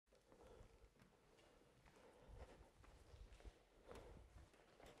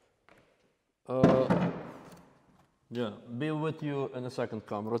Yeah, be with you in a second,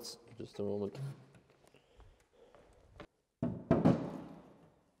 comrades. Just a moment.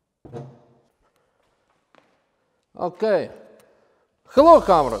 Okay. Hello,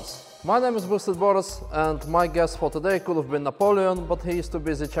 comrades. My name is Boris, and my guest for today could have been Napoleon, but he's too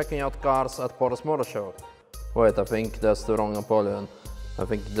busy checking out cars at Boris Motor Show. Wait, I think that's the wrong Napoleon. I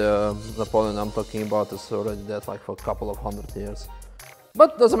think the Napoleon I'm talking about is already dead like for a couple of 100 years.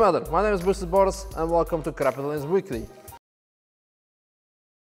 But doesn't matter. My name is Boris, and welcome to Crapitalism Weekly.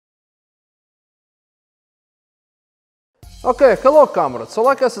 Okay, hello comrades. So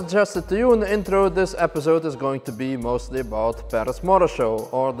like I suggested to you in the intro, this episode is going to be mostly about Paris Motor Show,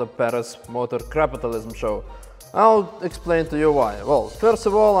 or the Paris Motor Crapitalism Show. I'll explain to you why. Well, first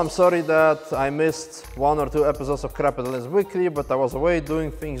of all, I'm sorry that I missed 1 or 2 episodes of Crapitalism Weekly, but I was away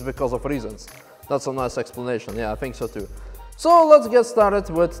doing things because of reasons. That's a nice explanation, yeah, I think so too. So let's get started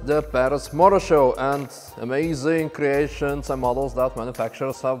with the Paris Motor Show and amazing creations and models that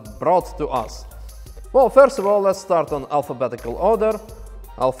manufacturers have brought to us. Well, first of all, let's start on alphabetical order.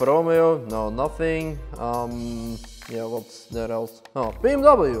 Alfa Romeo, no, nothing. Yeah, what's there else? Oh,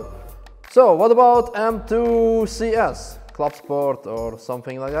 BMW. So, what about M2 CS? Club Sport or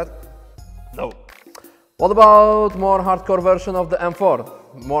something like that? No. What about more hardcore version of the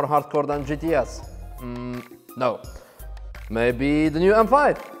M4? More hardcore than GTS? No. Maybe the new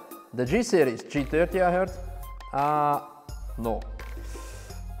M5? The G series? G30 I heard? No.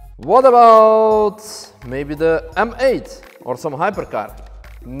 What about maybe the M8 or some hypercar?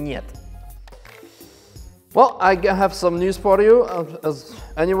 Niet. Well, I have some news for you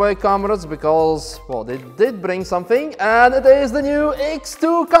anyway, comrades, because, well, they did bring something, and it is the new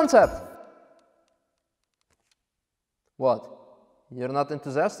X2 concept. What? You're not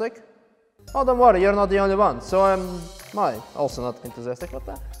enthusiastic? Oh, don't worry, you're not the only one, so am I also not enthusiastic. What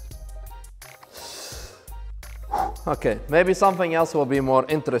the? Okay, maybe something else will be more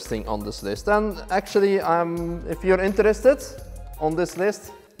interesting on this list. And actually, if you're interested on this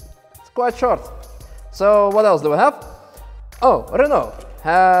list, it's quite short. So what else do we have? Oh, Renault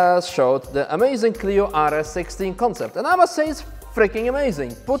has showed the amazing Clio RS16 concept, and I must say it's freaking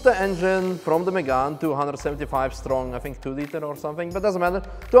amazing. Put the engine from the Megane, 275 strong, I think 2 liter or something, but doesn't matter.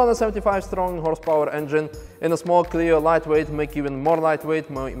 275 strong horsepower engine in a small Clio, lightweight, make you even more lightweight,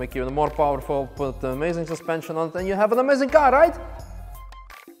 make you even more powerful, put amazing suspension on it, and you have an amazing car, right?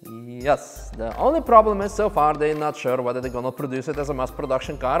 Yes, the only problem is so far they're not sure whether they're gonna produce it as a mass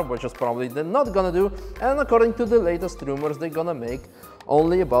production car, which is probably they're not gonna do, and according to the latest rumors they're gonna make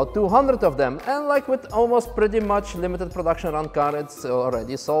only about 200 of them, and like with almost pretty much limited production run car, it's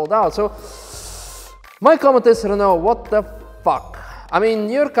already sold out. So my comment is, Renault, what the fuck? I mean,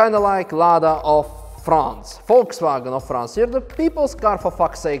 you're kind of like Lada of France, Volkswagen of France. You're the people's car, for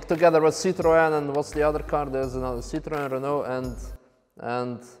fuck's sake, together with Citroën and what's the other car? There's another Citroën, Renault, and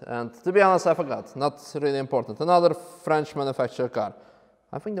to be honest, I forgot. Not really important. Another French manufactured car.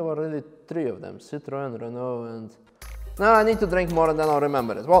 I think there were really 3 of them: Citroën, Renault, and no, I need to drink more and then I'll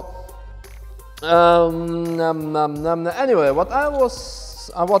remember it. Well, anyway, what I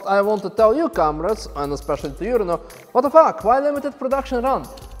want to tell you, comrades, and especially to you, Renault, what the fuck? Why limited production run?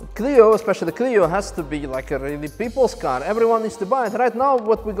 Clio, especially Clio, has to be like a really people's car. Everyone needs to buy it. Right now,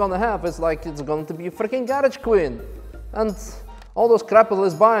 what we're gonna have is like it's going to be a freaking garage queen, and all those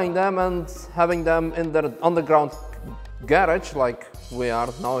crapitalists buying them and having them in their underground garage, like we are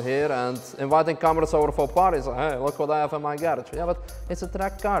now here, and inviting cameras over for parties. Hey, look what I have in my garage. Yeah, but it's a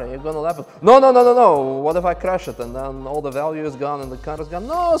track car. You're gonna laugh at. No. What if I crash it and then all the value is gone and the car is gone?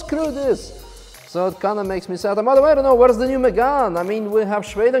 No, screw this. So it kind of makes me sad. And by the way, I don't know, where's the new Megane? I mean, we have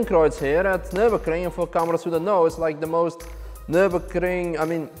Schwedenkreuz here at Nürburgring, and for cameras who don't know, it's like the most Nürburgring. I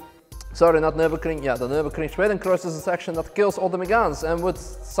mean. Sorry, not Nürburgring, yeah, the Nürburgring Schwedenkreuz is a section that kills all the Meganes, and with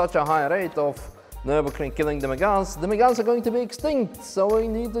such a high rate of Nürburgring killing the Meganes are going to be extinct, so we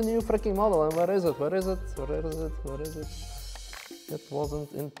need a new freaking model. And where is it? It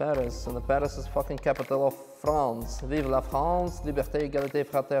wasn't in Paris, and Paris is fucking capital of France. Vive la France, liberté, égalité,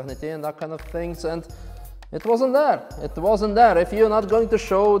 fraternité, and that kind of things, and it wasn't there. If you're not going to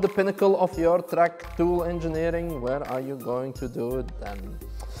show the pinnacle of your track tool engineering, where are you going to do it then?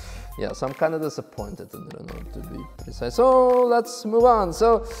 Yes, I'm kind of disappointed in Renault, to be precise. So let's move on.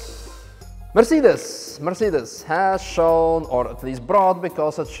 So Mercedes has shown, or at least brought,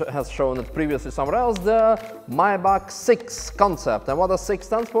 because it has shown it previously somewhere else, the Maybach 6 concept. And what does 6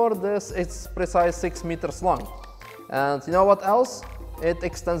 stand for? It's precise 6 meters long. And you know what else? It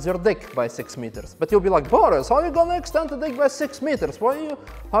extends your dick by 6 meters. But you'll be like, Boris, how are you gonna extend the dick by 6 meters?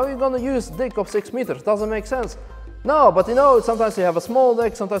 How are you gonna use dick of 6 meters? Doesn't make sense. No, but you know, sometimes you have a small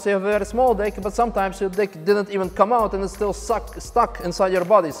dick, sometimes you have a very small dick, but sometimes your dick didn't even come out and it's still stuck inside your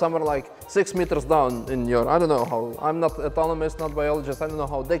body, somewhere like 6 meters down in your, I don't know how, I'm not autonomous, not biologist, I don't know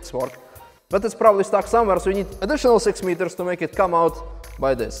how dicks work, but it's probably stuck somewhere, so you need additional 6 meters to make it come out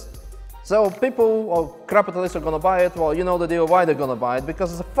by this. So people, or capitalists are gonna buy it, well, you know the deal why they're gonna buy it,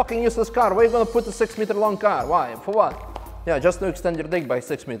 because it's a fucking useless car. Why are you gonna put a 6 meter long car? Why? For what? Yeah, just to extend your dick by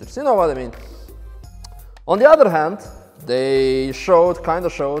 6 meters, you know what I mean. On the other hand, they kinda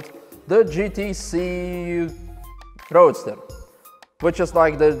showed the GTC Roadster, which is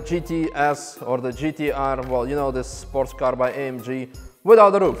like the GTS or the GTR, well, you know, this sports car by AMG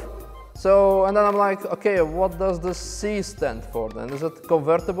without a roof. So, and then I'm like, okay, what does the C stand for then? Is it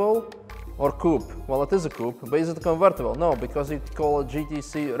convertible or coupe? Well, it is a coupe, but is it convertible? No, because you call it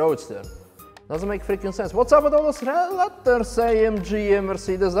GTC Roadster. Doesn't make freaking sense. What's up with all those letters, AMG,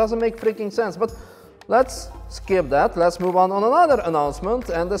 Mercedes? Doesn't make freaking sense. But let's skip that. Let's move on another announcement.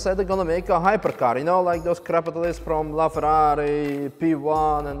 And they said they're gonna make a hypercar. You know, like those capitalists from LaFerrari,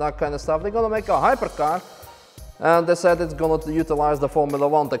 P1, and that kind of stuff. They're gonna make a hypercar. And they said it's gonna utilize the Formula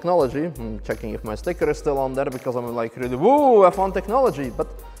 1 technology. I'm checking if my sticker is still on there because I'm like really, woo, F1 technology. But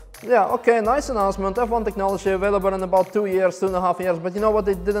yeah, okay, nice announcement. F1 technology available in about 2 years, 2.5 years. But you know what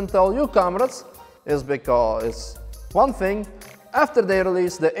they didn't tell you, comrades? Is because it's one thing. After they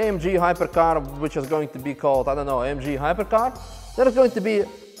release the AMG hypercar, which is going to be called, I don't know, AMG hypercar, there's going to be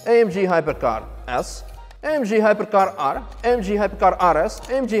AMG hypercar S, AMG hypercar R, AMG hypercar RS,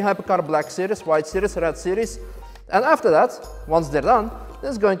 AMG hypercar Black Series, White Series, Red Series. And after that, once they're done,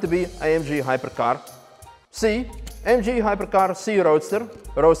 there's going to be AMG hypercar C, AMG hypercar C Roadster,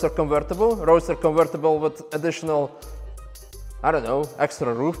 Roadster convertible with additional, I don't know,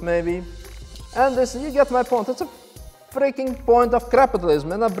 extra roof maybe. And this, you get my point. It's a freaking point of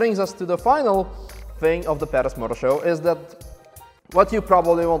capitalism. And that brings us to the final thing of the Paris Motor Show, is that what you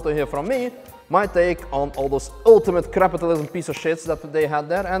probably want to hear from me, my take on all those ultimate capitalism piece of shits that they had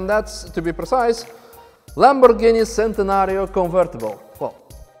there. And that's, to be precise, Lamborghini Centenario convertible. Well,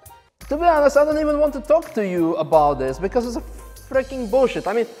 to be honest, I don't even want to talk to you about this because it's a freaking bullshit.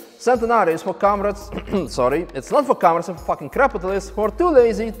 I mean, Centenario is for comrades, sorry, it's not for comrades, it's for fucking capitalists who are too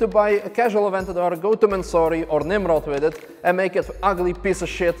lazy to buy a casual Aventador, go to Mansory or Nimrod with it and make it an ugly piece of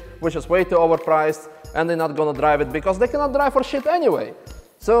shit which is way too overpriced, and they're not gonna drive it because they cannot drive for shit anyway.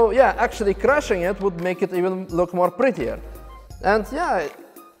 So yeah, actually crashing it would make it even look more prettier. And yeah,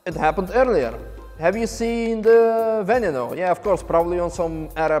 it happened earlier. Have you seen the Veneno? Yeah, of course, probably on some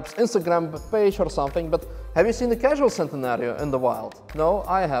Arab's Instagram page or something, but have you seen the casual Centenario in the wild? No,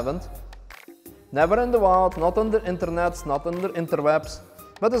 I haven't. Never in the wild, not on the internets, not on the interwebs,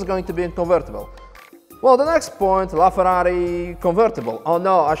 but it's going to be a convertible. Well, the next point, LaFerrari convertible. Oh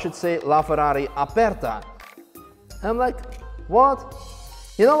no, I should say LaFerrari Aperta. I'm like, what?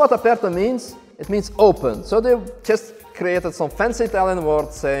 You know what Aperta means? It means open. So they just created some fancy Italian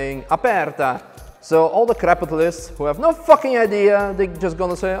word saying Aperta. So all the capitalists who have no fucking idea, they're just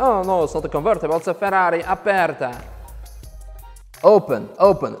gonna say, oh no, it's not a convertible, it's a Ferrari Aperta. Open,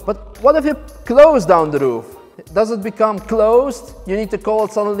 open. But what if you close down the roof? Does it become closed? You need to call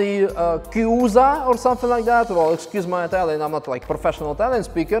it suddenly chiusa or something like that? Well, excuse my Italian, I'm not like professional Italian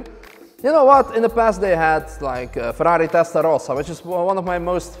speaker. You know what, in the past they had like Ferrari Testarossa, which is one of my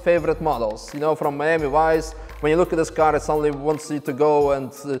most favorite models. You know, from Miami Vice, when you look at this car, it suddenly wants you to go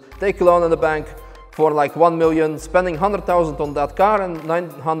and take a loan in the bank for like 1 million, spending 100,000 on that car and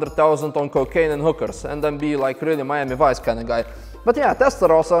 900,000 on cocaine and hookers, and then be like really Miami Vice kind of guy. But yeah,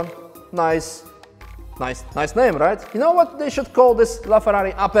 Testarossa, nice name, right? You know what they should call this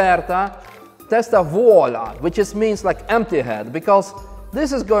LaFerrari Aperta? Testavuola, which just means like empty head, because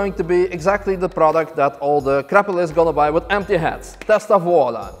this is going to be exactly the product that all the capitalists gonna buy with empty heads.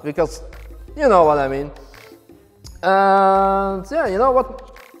 Testavuola, because you know what I mean. And yeah, you know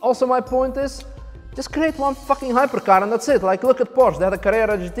what also my point is? Just create one fucking hypercar and that's it. Like look at Porsche, they had a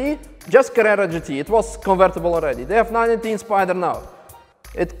Carrera GT, just Carrera GT, it was convertible already. They have 918 Spider now.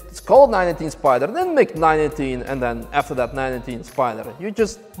 It's called 918 Spider, then make 918 and then after that 918 Spider. You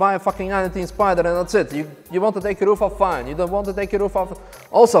just buy a fucking 918 Spider and that's it. You want to take a roof off, fine. You don't want to take a roof off,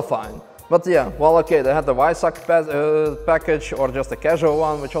 also fine. But yeah, well okay, they had the Weissach package or just a casual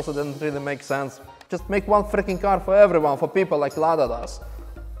one, which also didn't really make sense. Just make one freaking car for everyone, for people like Lada does.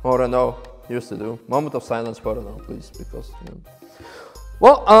 Or Renault used to do. Moment of silence for Renault, please, because, you know.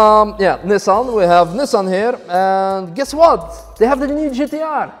 Well, yeah, Nissan, we have Nissan here, and guess what? They have the new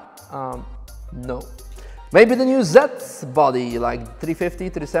GTR. No. Maybe the new Z body, like 350,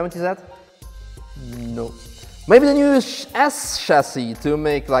 370Z? No. Maybe the new S chassis to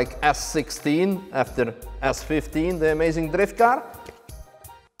make like S16 after S15, the amazing drift car?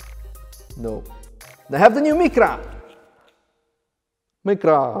 No. They have the new Micra.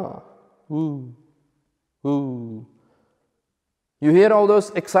 Micra. Woo. Woo. You hear all those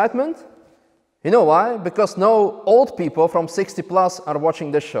excitement? You know why? Because no old people from 60 plus are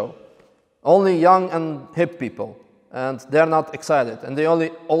watching this show. Only young and hip people. And they're not excited. And the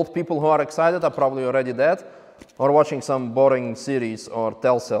only old people who are excited are probably already dead or watching some boring series or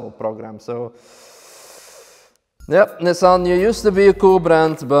Telcel program. So, yep, Nissan, you used to be a cool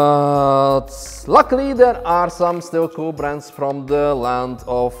brand, but luckily there are some still cool brands from the land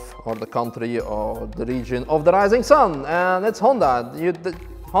of, or the country, or the region of the rising sun. And it's Honda.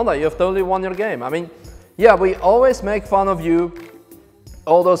 Honda, you have totally won your game. I mean, yeah, we always make fun of you,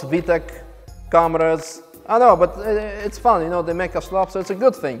 all those VTEC cameras. I know, but it's fun, you know, they make us laugh, so it's a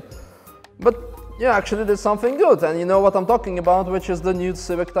good thing. But you actually did something good, and you know what I'm talking about, which is the new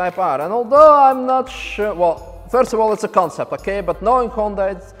Civic Type R. And although I'm not sure, well, first of all, it's a concept, okay? But knowing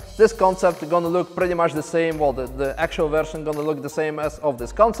Honda, this concept is gonna look pretty much the same, well, the actual version gonna look the same as of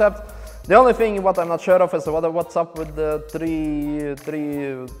this concept. The only thing what I'm not sure of is what's up with the three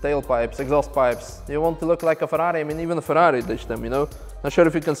tailpipes, exhaust pipes. You want to look like a Ferrari? I mean, even a Ferrari ditched them, you know? Not sure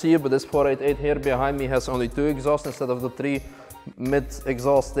if you can see it, but this 488 here behind me has only 2 exhausts instead of the 3 mid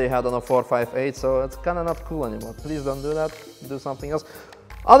exhausts they had on a 458, so it's kind of not cool anymore. Please don't do that, do something else.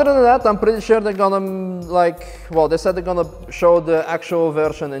 Other than that, I'm pretty sure they're gonna they said they're gonna show the actual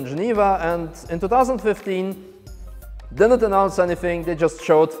version in Geneva, and in 2015, didn't announce anything, they just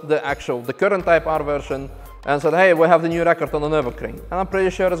showed the current Type R version and said, hey, we have the new record on the Nürburgring. And I'm pretty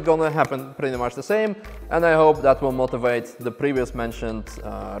sure it's gonna happen pretty much the same, and I hope that will motivate the previous mentioned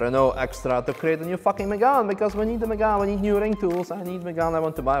Renault Extra to create a new fucking Megane, because we need the Megane, we need new ring tools, I need Megane, I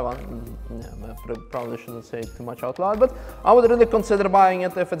want to buy one. Yeah, I probably shouldn't say too much out loud, but I would really consider buying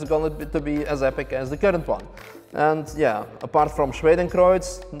it if it's gonna be as epic as the current one. And yeah, apart from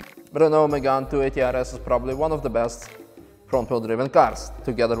Schwedenkreuz, Renault Megane 280 RS is probably one of the best front-wheel driven cars,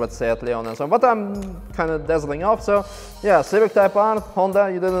 together with Seat Leon and so on, but I'm kind of dazzling off. So yeah, Civic Type R, Honda,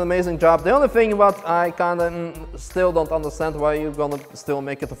 you did an amazing job. The only thing what I kind of still don't understand, why you're gonna still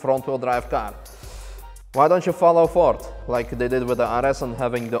make it a front-wheel drive car. Why don't you follow Ford, like they did with the RS and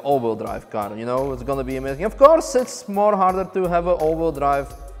having the all-wheel drive car, you know, it's gonna be amazing. Of course, it's more harder to have an all-wheel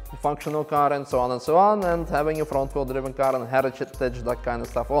drive functional car and so on, and having a front-wheel driven car and heritage, that kind of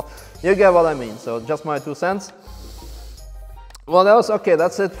stuff. Well, you get what I mean, so just my 2 cents. What else? Okay,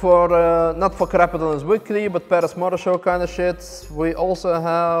 that's it for, not for Crapitalism Weekly, but Paris Motor Show kind of shit. We also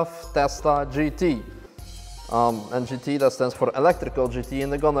have Tesla GT. And GT, that stands for Electrical GT,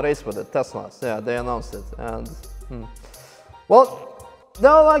 and they're gonna race with it, Teslas. Yeah, they announced it. And, well,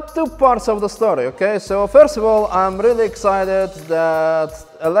 there are like 2 parts of the story, okay? So first of all, I'm really excited that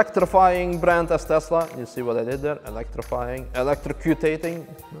electrifying brand as Tesla, you see what I did there? Electrifying, electrocutating,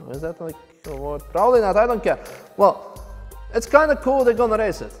 no, is that like a word? Probably not, I don't care. Well, it's kind of cool they're gonna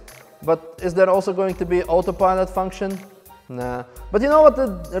race it, but is there also going to be autopilot function? Nah. But you know what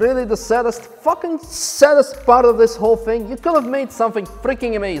really the fucking saddest part of this whole thing? You could have made something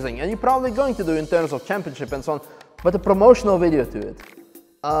freaking amazing, and you're probably going to do in terms of championship and so on, but a promotional video to it.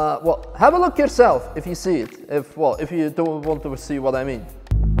 Well, have a look yourself if you see it, if you don't want to see what I mean.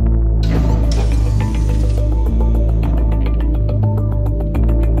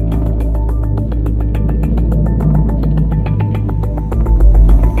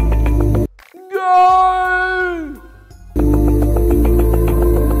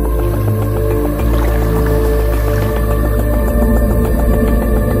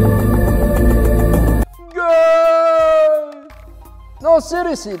 No,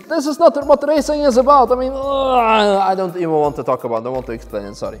 seriously, this is not what racing is about. I mean, I don't even want to talk about it, I want to explain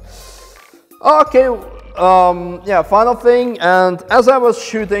it, sorry. Okay, yeah, final thing, and as I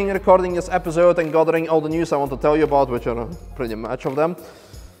was recording this episode and gathering all the news I want to tell you about, which are pretty much of them,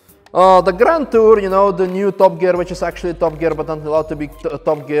 the Grand Tour, you know, the new Top Gear, which is actually Top Gear, but not allowed to be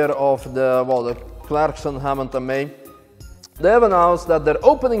Top Gear of the Clarkson, Hammond and May. They have announced that their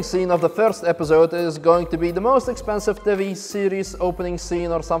opening scene of the first episode is going to be the most expensive TV series opening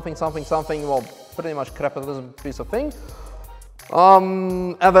scene or something, well, pretty much Crapitalism piece of thing,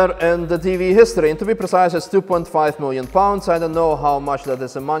 ever in the TV history. And to be precise, it's 2.5 million pounds. I don't know how much that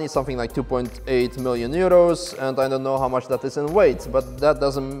is in money, something like 2.8 million euros, and I don't know how much that is in weight, but that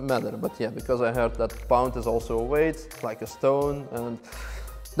doesn't matter. But yeah, because I heard that pound is also a weight, like a stone, and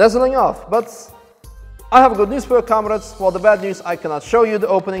dazzling off. But I have good news for you, comrades. Well, the bad news, I cannot show you the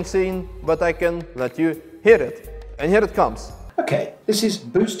opening scene, but I can let you hear it. And here it comes. Okay. Okay, this is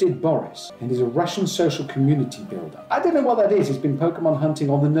Boosted Boris, and he's a Russian social community builder. I don't know what that is. He's been Pokemon hunting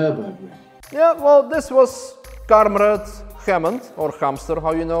on the Nürburgring. Yeah, well, this was Carmrade Hammond, or Hamster,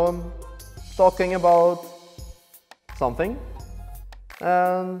 how you know him, talking about something.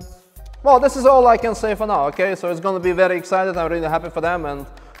 And, well, this is all I can say for now, okay? So it's gonna be very excited. I'm really happy for them, and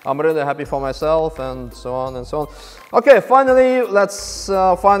I'm really happy for myself, and so on and so on. Okay, finally, let's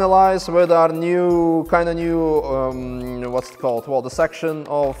finalize with our new, what's it called? Well, the section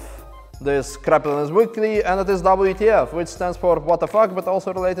of this Crapitalism Weekly, and it is WTF, which stands for what the fuck, but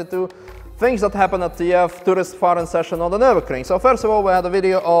also related to things that happen at TF, Tourist Foreign Session on the Nürburgring. So first of all, we had a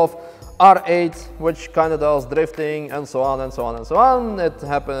video of R8, which kind of does drifting, and so on and so on and so on. It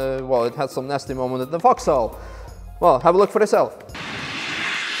happened, well, it had some nasty moment in the foxhole. Well, have a look for yourself.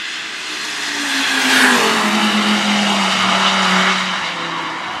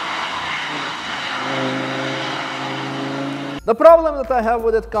 The problem that I have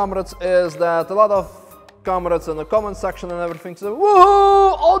with it, comrades, is that a lot of comrades in the comment section and everything say,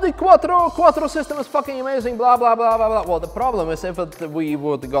 woohoo, Audi Quattro system is fucking amazing, blah, blah, blah, blah, blah. Well, the problem is if we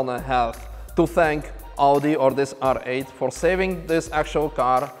would gonna have to thank Audi or this R8 for saving this actual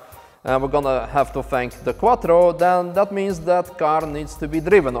car, and we're gonna have to thank the Quattro, then that means that car needs to be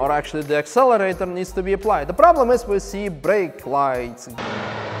driven, or actually the accelerator needs to be applied. The problem is we see brake lights.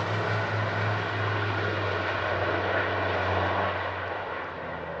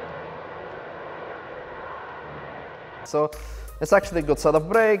 So it's actually a good set of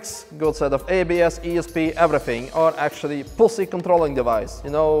brakes, good set of ABS, ESP, everything, or actually pussy controlling device.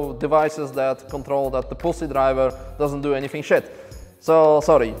 You know, devices that control that the pussy driver doesn't do anything shit. So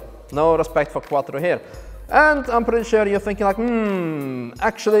sorry, no respect for Quattro here. And I'm pretty sure you're thinking like,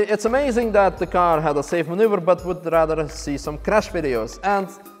 actually it's amazing that the car had a safe maneuver, but would rather see some crash videos. And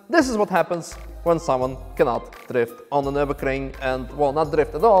this is what happens when someone cannot drift on the Nürburgring, and, well, not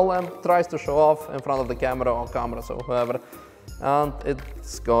drift at all, and tries to show off in front of the camera or cameras or whoever, and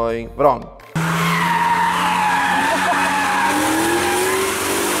it's going wrong.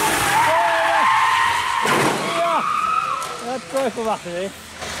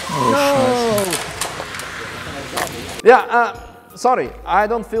 Yeah, sorry, I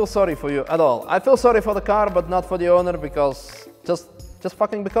don't feel sorry for you at all. I feel sorry for the car, but not for the owner, because just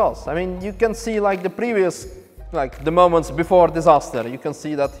fucking because. I mean, you can see like the previous, like the moments before disaster, you can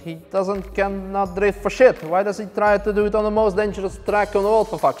see that he cannot drift for shit. Why does he try to do it on the most dangerous track on the world,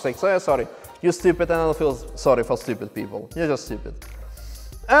 for fuck's sake? So yeah, sorry, you're stupid, and I feel sorry for stupid people. You're just stupid.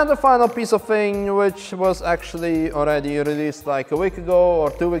 And the final piece of thing, which was actually already released like a week ago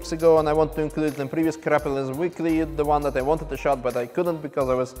or 2 weeks ago, and I want to include it in previous Crapitalism Weekly, the one that I wanted to shot but I couldn't because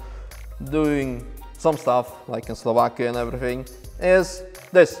I was doing some stuff like in Slovakia and everything, is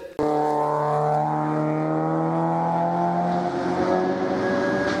this.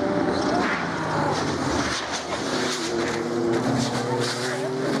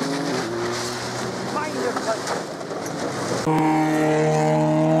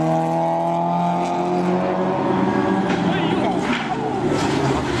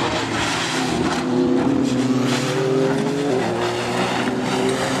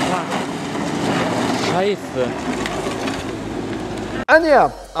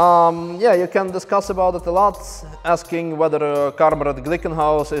 And yeah, you can discuss about it a lot, asking whether Carmrade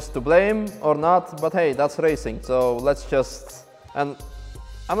Glickenhaus is to blame or not, but hey, that's racing, so let's just... And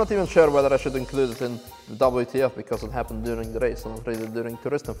I'm not even sure whether I should include it in the WTF because it happened during the race, not really during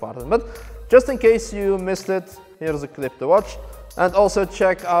Touristenfahrten. But just in case you missed it, here's a clip to watch. And also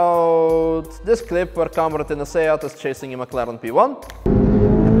check out this clip where Carmrade in a Seat is chasing a McLaren P1.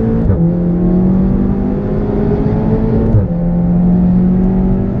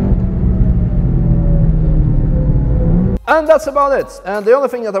 And that's about it. And the only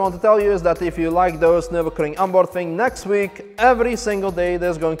thing that I want to tell you is that if you like those Nürburgring onboard thing, next week, every single day,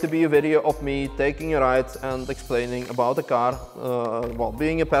 there's going to be a video of me taking a ride and explaining about the car, well,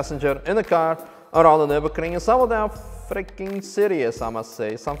 being a passenger in a car around the Nürburgring. And some of them are freaking serious, I must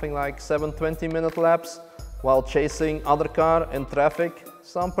say. Something like 7 20-minute laps while chasing other car in traffic.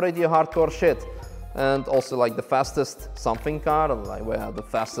 Some pretty hardcore shit. And also like the fastest something car, like we had the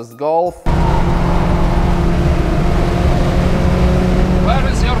fastest Golf. Where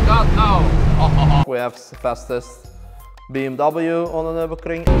is your god now? We have the fastest BMW on the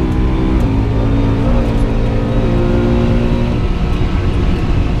Nürburgring.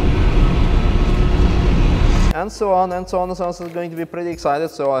 And so on and so on and so on. So it's going to be pretty excited,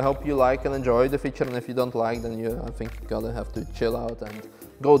 so I hope you like and enjoy the feature, and if you don't like, then I think you're gonna have to chill out and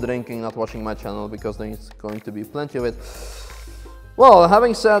go drinking, not watching my channel, because there's going to be plenty of it. Well,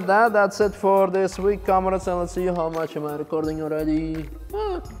 having said that, that's it for this week, comrades, and let's see how much am I recording already.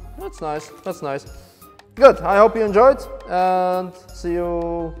 That's nice, that's nice. Good, I hope you enjoyed, and see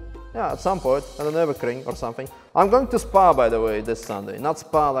you, at some point at the Nürburgring or something. I'm going to Spa, by the way, this Sunday. Not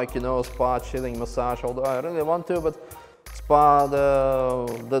Spa like, you know, Spa, chilling, massage, although I really want to, but Spa,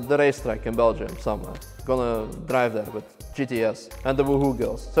 the racetrack in Belgium somewhere. Gonna drive there with GTS and the Woohoo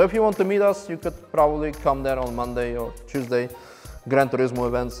girls. So if you want to meet us, you could probably come there on Monday or Tuesday. Gran Turismo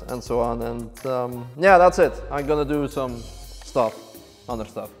events and so on, and yeah, that's it. I'm gonna do some stuff, other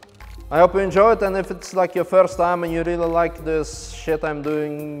stuff. I hope you enjoyed, and if it's like your first time and you really like this shit I'm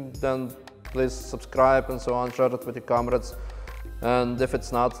doing, then please subscribe and so on, share it with your comrades. And if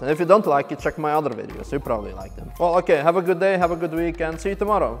it's not, and if you don't like it, check my other videos, you probably like them. Well, okay, have a good day, have a good week, and see you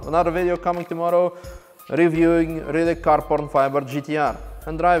tomorrow. Another video coming tomorrow, reviewing really carbon fiber GTR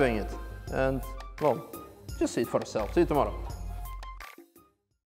and driving it. And well, just see it for yourself. See you tomorrow.